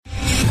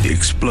The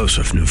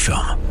explosive new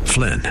film,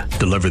 Flynn,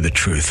 Deliver the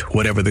Truth,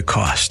 Whatever the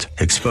Cost,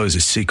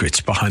 exposes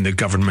secrets behind the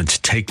government's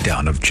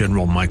takedown of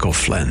General Michael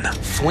Flynn.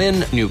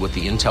 Flynn knew what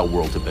the intel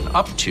world had been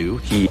up to.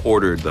 He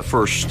ordered the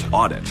first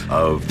audit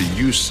of the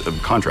use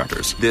of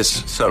contractors.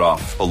 This set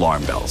off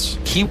alarm bells.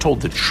 He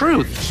told the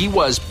truth. He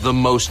was the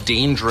most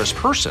dangerous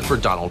person for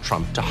Donald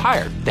Trump to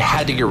hire. They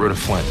had to get rid of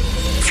Flynn.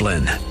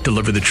 Flynn,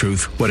 Deliver the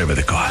Truth, Whatever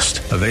the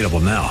Cost. Available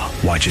now.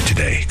 Watch it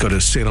today. Go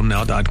to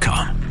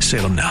salemnow.com.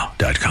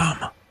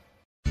 salemnow.com.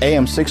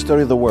 AM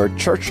 630 The Word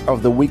Church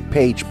of the Week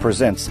page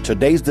presents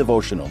today's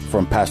devotional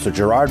from Pastor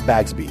Gerard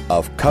Bagsby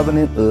of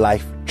Covenant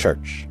Life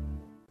Church.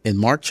 In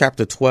Mark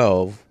chapter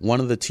 12, one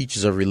of the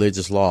teachers of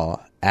religious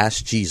law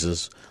asked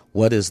Jesus,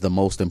 what is the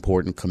most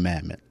important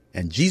commandment?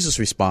 And Jesus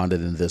responded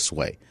in this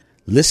way,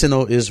 Listen,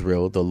 O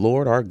Israel, the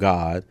Lord our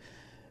God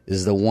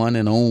is the one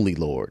and only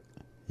Lord.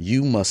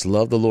 You must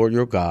love the Lord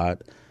your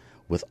God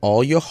with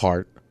all your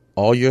heart,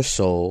 all your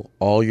soul,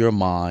 all your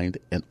mind,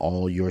 and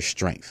all your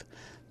strength.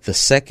 The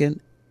second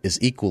is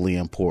equally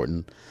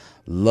important.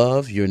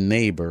 Love your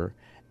neighbor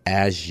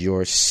as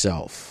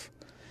yourself.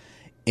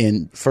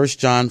 In 1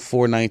 John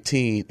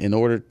 4:19, in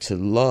order to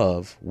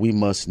love, we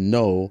must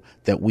know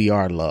that we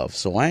are loved.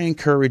 So I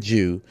encourage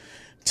you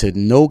to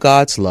know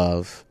God's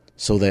love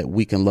so that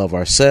we can love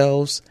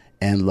ourselves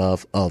and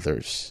love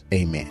others.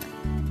 Amen.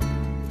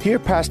 Hear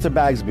Pastor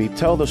Bagsby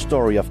tell the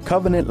story of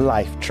Covenant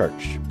Life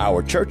Church,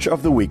 our Church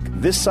of the Week,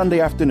 this Sunday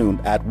afternoon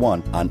at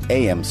 1 on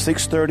AM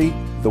 630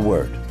 The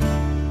Word.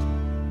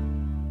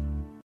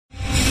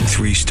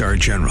 Three-star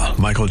General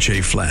Michael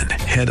J. Flynn,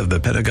 head of the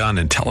Pentagon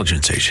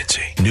Intelligence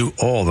Agency, knew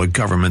all the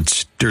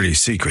government's dirty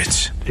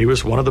secrets. He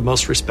was one of the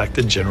most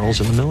respected generals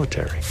in the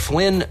military.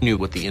 Flynn knew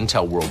what the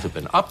intel world had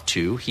been up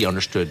to. He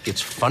understood its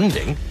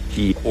funding.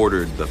 He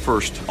ordered the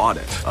first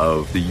audit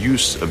of the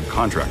use of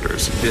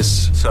contractors.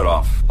 This set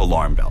off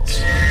alarm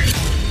bells.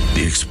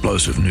 The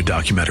explosive new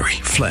documentary,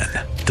 Flynn,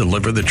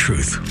 Deliver the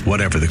Truth,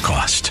 Whatever the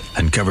Cost,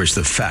 uncovers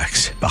the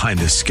facts behind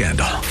this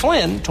scandal.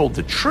 Flynn told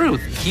the truth.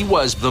 He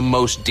was the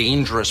most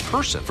dangerous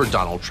person for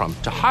Donald Trump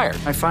to hire.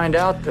 I find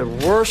out the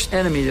worst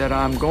enemy that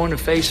I'm going to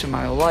face in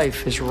my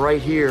life is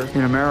right here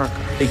in America.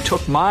 They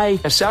took my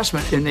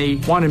assessment and they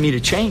wanted me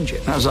to change it.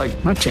 And I was like,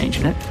 I'm not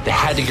changing it. They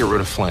had to get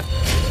rid of Flynn.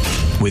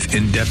 With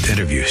in-depth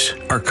interviews,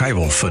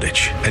 archival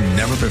footage, and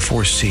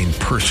never-before-seen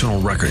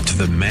personal records of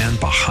the man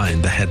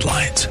behind the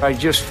headlines. I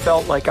just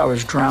felt like I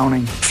was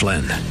drowning.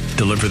 Flynn,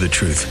 Deliver the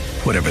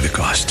Truth, Whatever the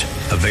Cost.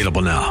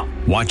 Available now.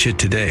 Watch it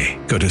today.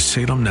 Go to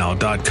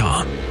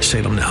salemnow.com.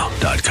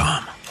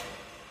 salemnow.com.